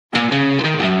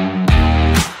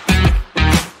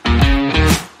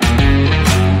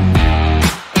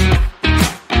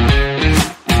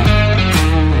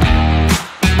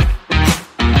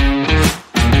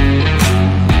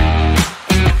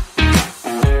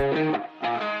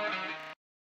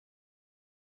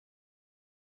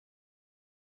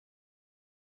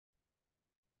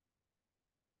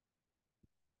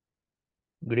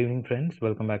Good evening, friends.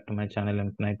 Welcome back to my channel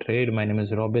Intraday Trade. My name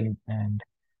is Robin, and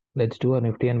let's do a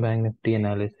Nifty and Bank Nifty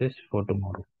analysis for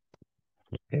tomorrow.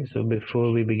 Okay, so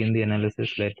before we begin the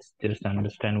analysis, let's just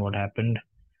understand what happened.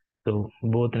 So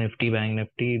both Nifty, Bank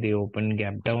Nifty, they opened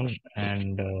gap down,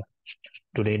 and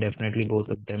today definitely both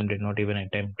of them did not even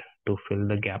attempt to fill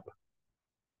the gap.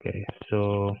 Okay,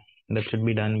 so that should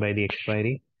be done by the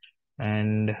expiry,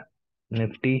 and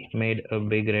Nifty made a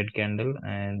big red candle,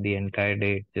 and the entire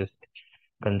day it just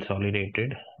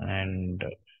consolidated and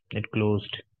it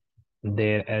closed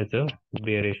there as a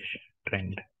bearish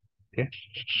trend. Okay,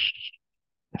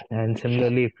 and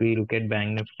similarly, if we look at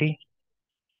Bank Nifty,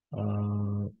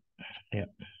 uh, yeah,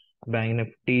 Bank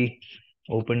Nifty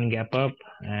opened gap up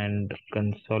and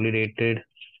consolidated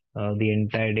the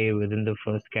entire day within the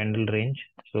first candle range.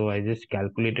 So I just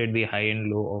calculated the high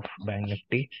and low of Bank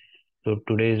Nifty. So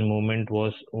today's movement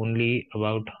was only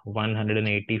about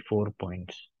 184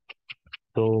 points.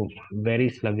 So very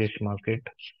sluggish market,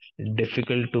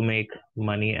 difficult to make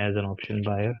money as an option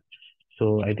buyer.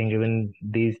 So I think even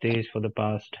these days for the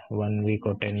past 1 week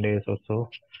or 10 days or so,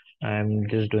 I'm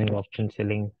just doing option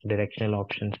selling, directional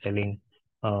option selling,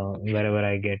 wherever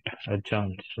I get a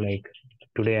chance. Like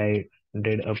today I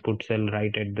did a put sell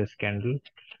right at this candle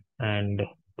and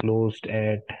closed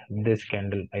at this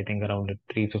candle, I think around at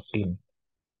 315.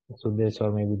 So this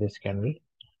or maybe this candle.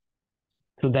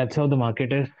 So that's how the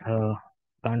market is.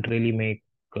 Can't really make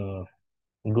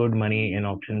good money in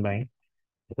option buying.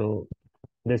 So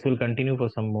this will continue for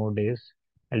some more days.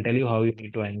 I'll tell you how you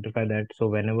need to identify that. So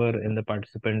whenever in the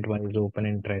participant wise open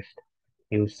interest,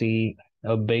 you see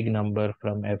a big number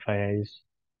from FIIs,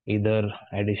 either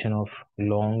addition of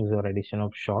longs or addition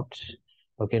of shorts.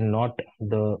 Okay, not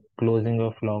the closing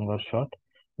of long or short,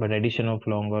 but addition of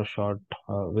long or short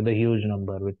with a huge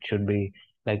number, which should be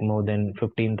like more than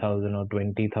 15,000 or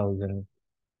 20,000.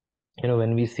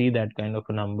 When we see that kind of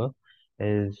a number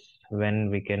is when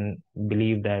we can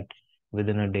believe that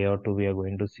within a day or two we are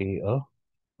going to see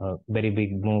a very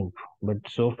big move. But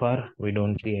so far we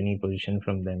don't see any position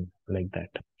from them like that.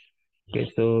 Okay,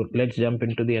 so let's jump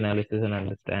into the analysis and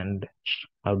understand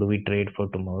how do we trade for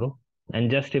tomorrow.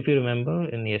 And just if you remember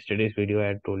in yesterday's video, I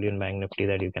had told you in Bank Nifty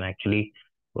that you can actually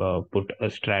put a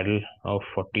straddle of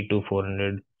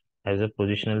 42,400 as a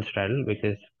positional straddle,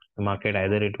 because the market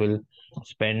either it will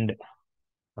spend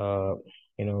uh,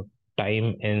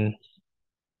 time in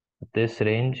this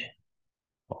range,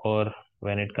 or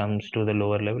when it comes to the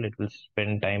lower level it will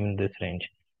spend time in this range.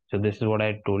 So this is what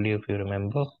I told you if you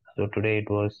remember. So today it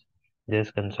was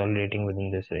just consolidating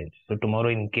within this range. So tomorrow,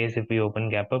 in case if we open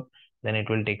gap up, then it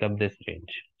will take up this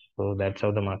range. So that's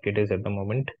how the market is at the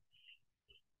moment.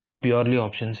 Purely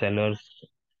option sellers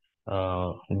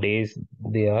days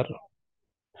they are.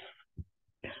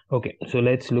 Okay, so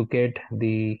let's look at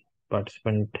the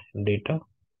participant data.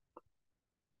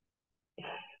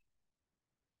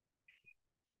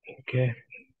 Okay,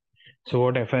 so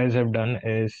what FIs have done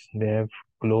is they have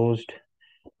closed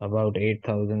about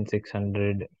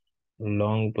 8,600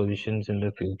 long positions in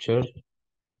the future.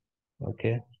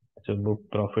 Okay, so book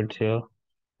profits here,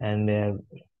 and they have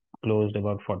closed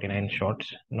about 49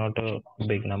 shorts. Not a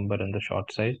big number in the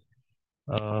short side,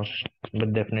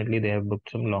 but definitely they have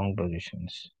booked some long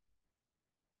positions.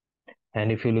 And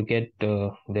if you look at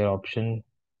their option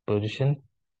position,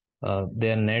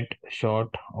 they are net short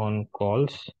on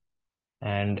calls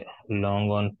and long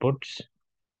on puts,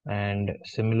 and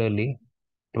similarly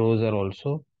pros are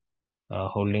also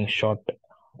holding short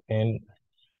in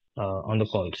on the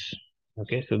calls.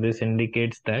 Okay, so this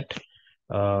indicates that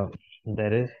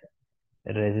there is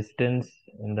resistance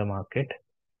in the market.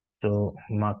 So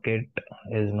market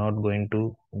is not going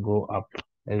to go up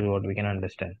is what we can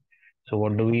understand. So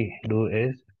what do we do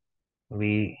is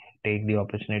we take the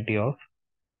opportunity of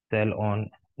sell on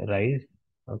rise.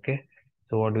 Okay,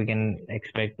 so what we can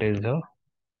expect is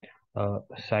a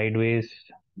sideways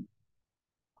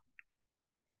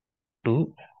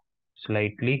to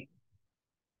slightly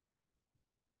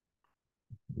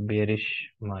bearish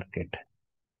market.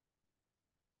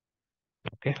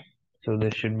 Okay, so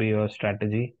this should be your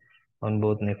strategy on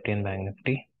both Nifty and Bank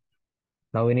Nifty.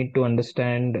 Now we need to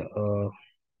understand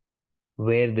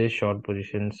where these short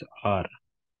positions are.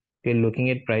 Okay,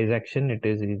 looking at price action, it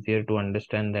is easier to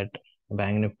understand that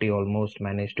Bank Nifty almost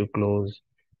managed to close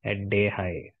at day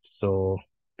high. So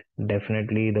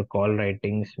definitely the call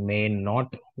writings may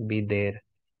not be there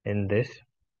in this.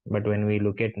 But when we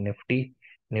look at Nifty,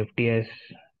 Nifty has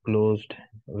closed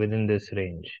within this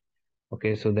range.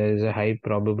 Okay, so there is a high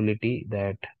probability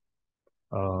that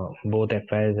both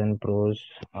FIs and pros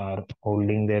are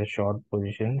holding their short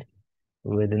positions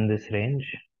within this range.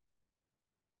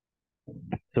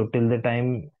 So till the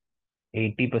time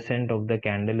 80% of the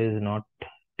candle is not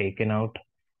taken out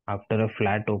after a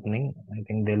flat opening, I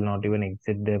think they'll not even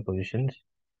exit their positions.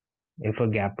 If a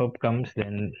gap up comes,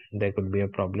 then there could be a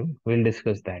problem. We'll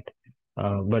discuss that.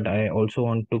 But I also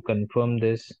want to confirm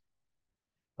this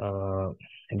uh,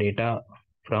 data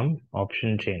from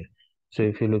option chain. So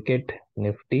if you look at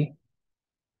Nifty,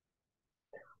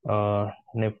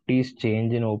 Nifty's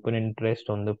change in open interest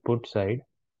on the put side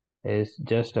is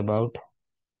just about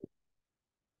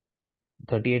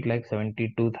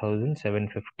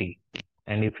 38,72,750.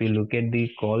 And if you look at the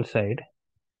call side,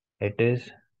 it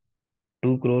is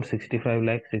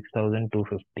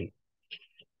 2,65,06,250.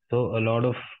 So a lot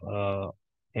of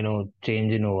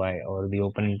change in OI or the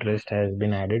open interest has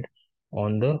been added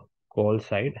on the call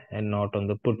side and not on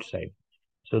the put side.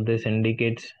 So this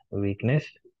indicates weakness,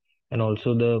 and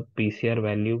also the PCR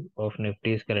value of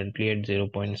Nifty is currently at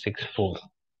 0.64.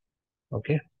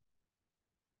 Okay.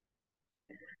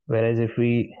 Whereas if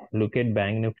we look at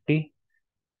Bank Nifty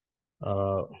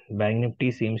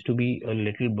seems to be a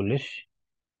little bullish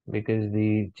because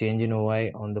the change in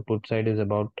OI on the put side is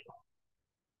about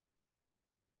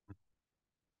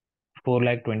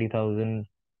 4,20,000.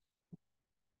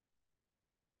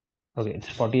 Okay, it's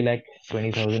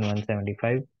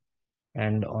 40,20,175,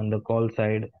 and on the call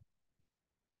side,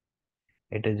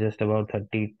 it is just about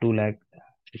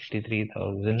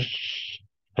 32,63,000.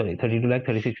 Sorry,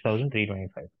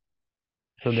 32,36,325.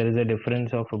 So there is a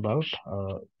difference of about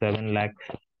 7 lakhs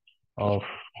of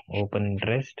open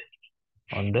interest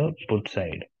on the put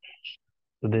side.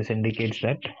 So this indicates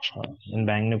that in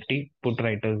Bank Nifty, put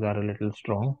writers are a little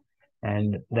strong,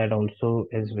 and that also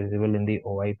is visible in the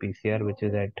OI PCR, which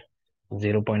is at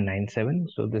 0.97.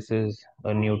 So this is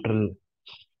a neutral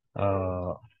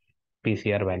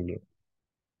PCR value.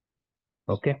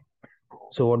 Okay.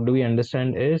 So what do we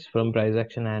understand is from price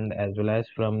action and as well as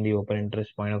from the open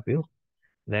interest point of view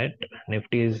that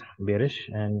Nifty is bearish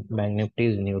and Bank Nifty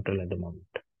is neutral at the moment.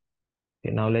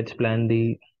 Okay, now let's plan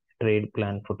the trade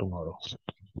plan for tomorrow.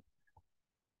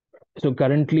 So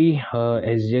currently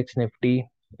SGX Nifty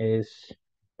is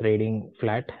trading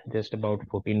flat, just about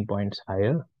 14 points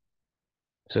higher.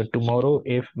 So tomorrow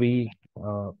if we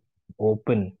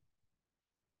open,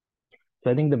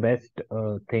 so I think the best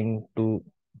thing to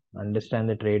understand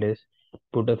the trade is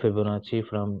put a Fibonacci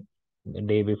from the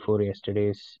day before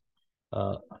yesterday's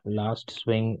last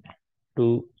swing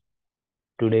to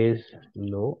today's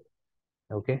low.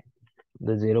 Okay,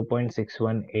 the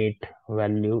 0.618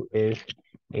 value is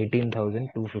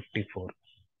 18,254.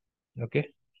 Okay,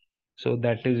 so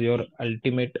that is your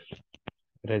ultimate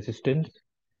resistance.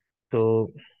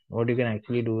 So what you can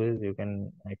actually do is you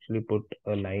can actually put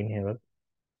a line here.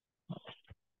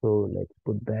 So let's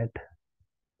put that.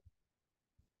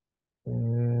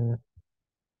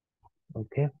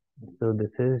 Okay, so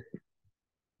this is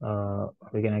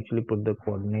we can actually put the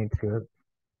coordinates here,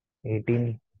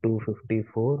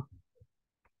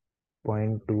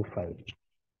 18,254.25.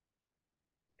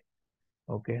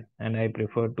 Okay, and I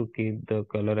prefer to keep the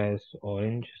color as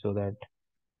orange so that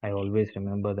I always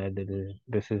remember that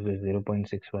this is the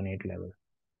 0.618 level.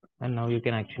 And now you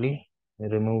can actually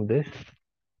remove this.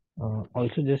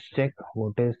 Also just check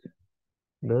what is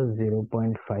the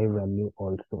 0.5 value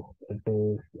also. It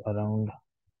is around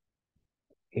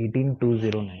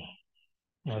 18,209.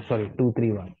 Sorry,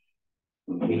 231.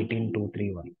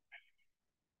 18,231.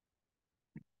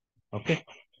 Okay.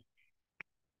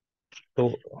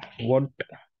 So what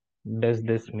does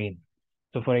this mean?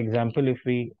 So for example, if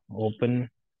we open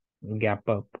gap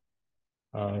up,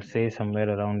 say somewhere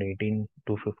around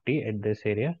 18,250 at this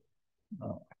area,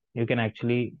 you can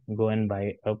actually go and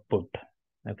buy a put.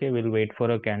 Okay, we'll wait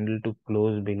for a candle to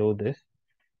close below this,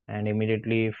 and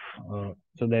immediately if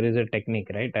so there is a technique,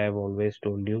 right? I have always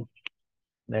told you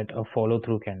that a follow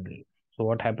through candle. So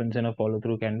what happens in a follow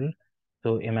through candle?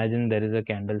 So imagine there is a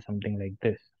candle something like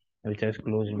this which has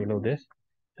closed below this,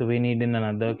 so we need in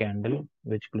another candle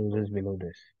which closes below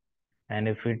this, and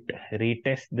if it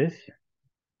retests this,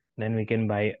 then we can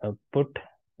buy a put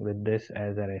with this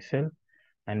as our SL,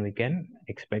 and we can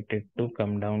expect it to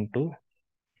come down to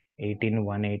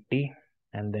 18,180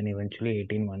 and then eventually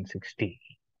 18,160.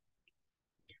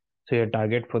 So your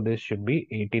target for this should be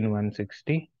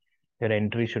 18,160. Your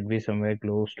entry should be somewhere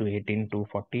close to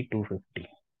 18,240, 250.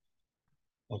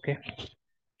 Okay.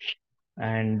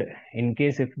 And in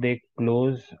case if they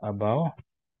close above,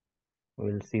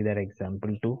 we'll see that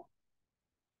example too.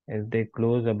 If they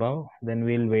close above, then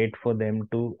we'll wait for them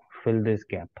to fill this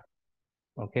gap.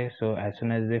 Okay. So as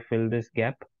soon as they fill this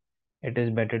gap, it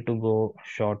is better to go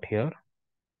short here.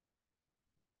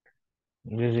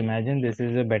 Just imagine this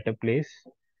is a better place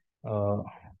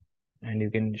and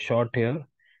you can short here.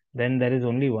 Then there is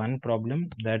only one problem,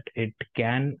 that it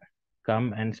can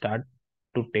come and start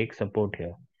to take support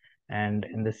here, and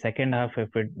in the second half,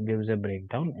 if it gives a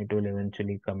breakdown, it will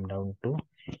eventually come down to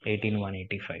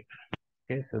 18,185.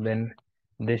 Okay, so then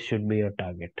this should be your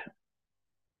target.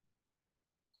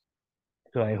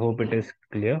 So I hope it is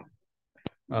clear.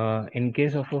 In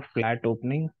case of a flat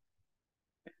opening,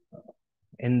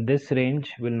 in this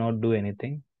range will not do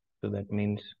anything. So that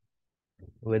means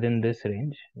within this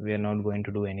range, we are not going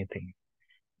to do anything.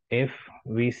 If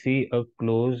we see a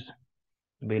close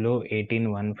below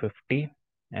 18,150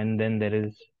 and then there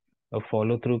is a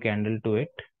follow through candle to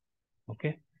it,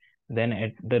 okay, then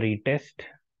at the retest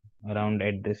around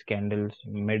at this candle's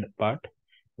mid part,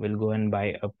 we'll go and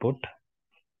buy a put,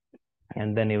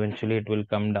 and then eventually it will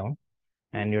come down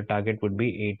and your target would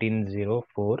be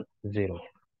 18,040.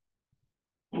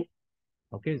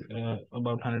 Okay,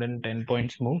 about 110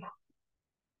 points move.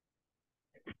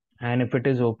 And if it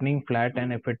is opening flat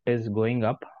and if it is going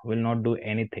up, will not do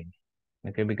anything.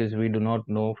 Okay, because we do not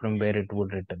know from where it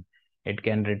would return. It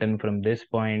can return from this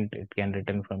point, it can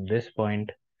return from this point,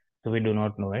 so we do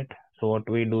not know it. So what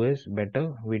we do is,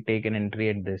 better we take an entry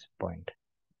at this point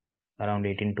around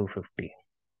 18,250.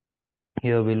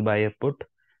 Here we'll buy a put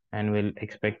and we'll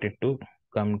expect it to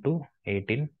come to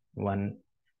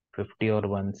 18,150 or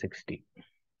 160.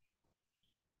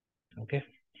 Okay,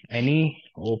 any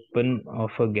open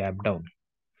of a gap down.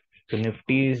 So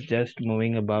Nifty is just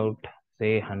moving about,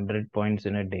 say, 100 points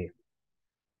in a day.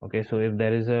 Okay, so if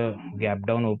there is a gap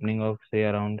down opening of, say,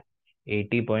 around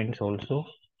 80 points also,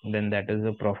 then that is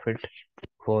a profit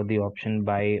for the option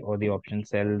buy or the option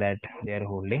sell that they are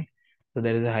holding. So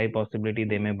there is a high possibility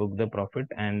they may book the profit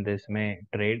and this may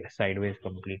trade sideways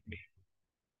completely.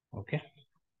 Okay,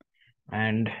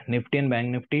 and Nifty and Bank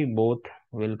Nifty both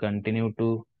will continue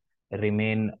to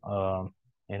remain,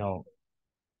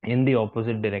 in the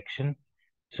opposite direction.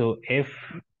 So if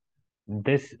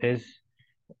this is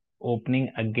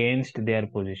opening against their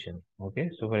position, okay,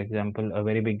 so for example, a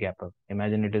very big gap up,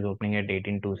 imagine it is opening at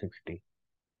 18,260,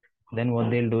 then what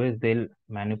they'll do is they'll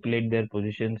manipulate their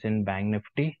positions in Bank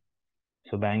Nifty.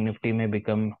 So Bank Nifty may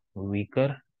become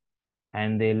weaker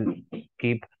and they'll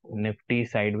keep Nifty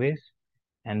sideways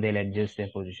and they'll adjust their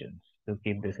positions. So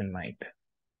keep this in mind.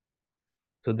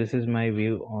 So this is my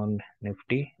view on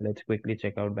Nifty. Let's quickly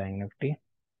check out Bank Nifty.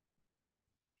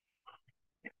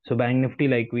 So Bank Nifty,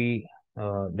 like we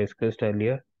discussed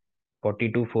earlier,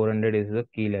 42,400 is the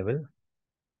key level.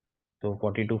 So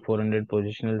 42,400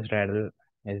 positional straddle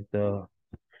is the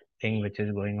thing which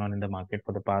is going on in the market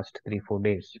for the past 3-4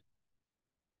 days.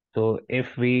 So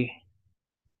if we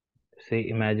say,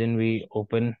 imagine we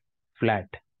open flat,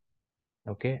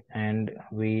 okay, and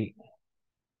we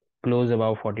close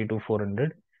above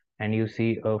 42,400 and you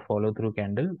see a follow through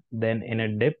candle, then in a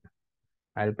dip,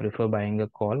 I'll prefer buying a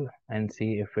call and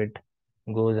see if it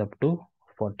goes up to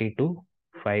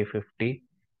 42,550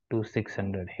 to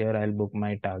 600. Here I'll book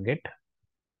my target.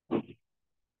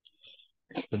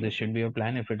 So this should be a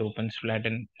plan if it opens flat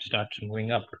and starts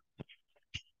moving up.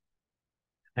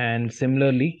 And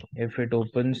similarly, if it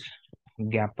opens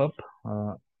gap up,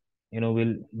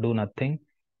 we'll do nothing.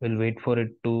 We'll wait for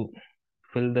it to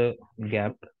fill the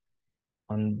gap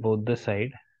on both the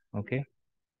side, okay,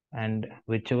 and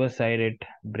whichever side it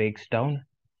breaks down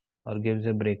or gives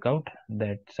a breakout,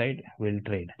 that side will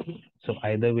trade. So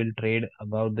either we'll trade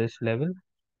above this level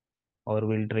or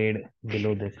we'll trade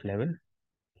below this level.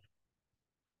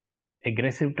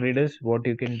 Aggressive traders, what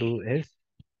you can do is,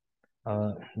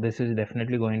 this is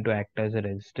definitely going to act as a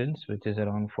resistance, which is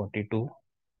around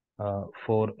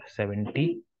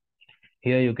 42,470.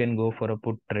 Here you can go for a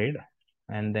put trade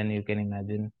and then you can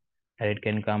imagine that it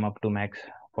can come up to max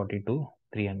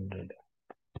 42,300.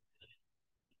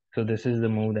 So this is the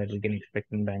move that we can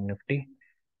expect in Bank Nifty.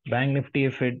 Bank Nifty,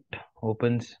 if it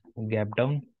opens gap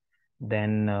down,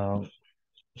 then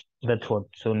that's what.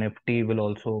 So Nifty will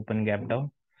also open gap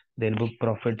down. They'll book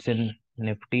profits in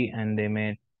Nifty and they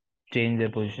may change their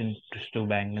position to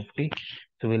Bank Nifty.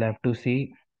 So we'll have to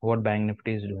see what Bank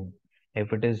Nifty is doing.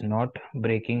 If it is not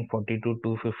breaking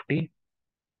 42,250,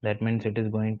 that means it is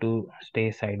going to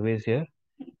stay sideways here.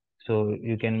 So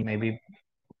you can maybe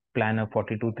plan a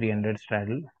 42,300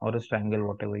 straddle or a strangle,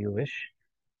 whatever you wish.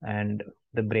 And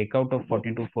the breakout of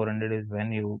 42,400 is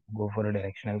when you go for a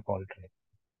directional call trade.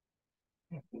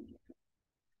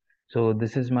 So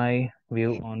this is my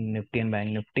view on Nifty and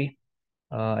Bank Nifty.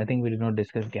 I think we did not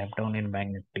discuss gap down in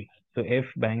Bank Nifty. So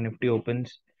if Bank Nifty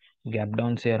opens gap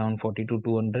down, say around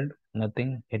 42,200,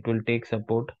 nothing, it will take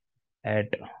support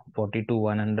at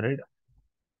 42,100.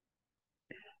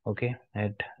 Okay,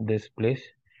 at this place.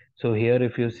 So here,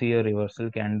 if you see a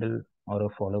reversal candle or a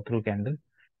follow through candle,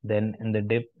 then in the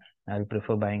dip, I'll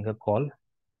prefer buying a call.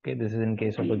 Okay, this is in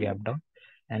case of a gap down,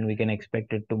 and we can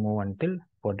expect it to move until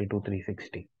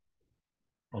 42,360.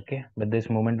 Okay, but this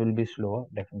movement will be slower,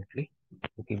 definitely.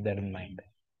 So keep that in mind.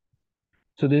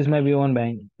 So this is my view on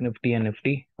Bank Nifty and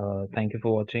Nifty. Thank you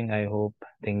for watching. I hope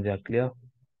things are clear.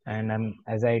 And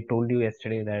as I told you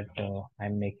yesterday, that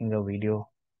I'm making a video.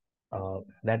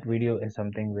 That video is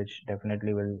something which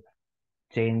definitely will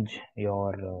change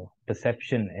your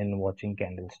perception in watching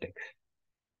candlesticks.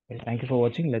 Okay, thank you for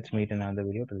watching. Let's meet in another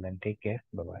video. Till then, take care.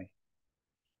 Bye bye.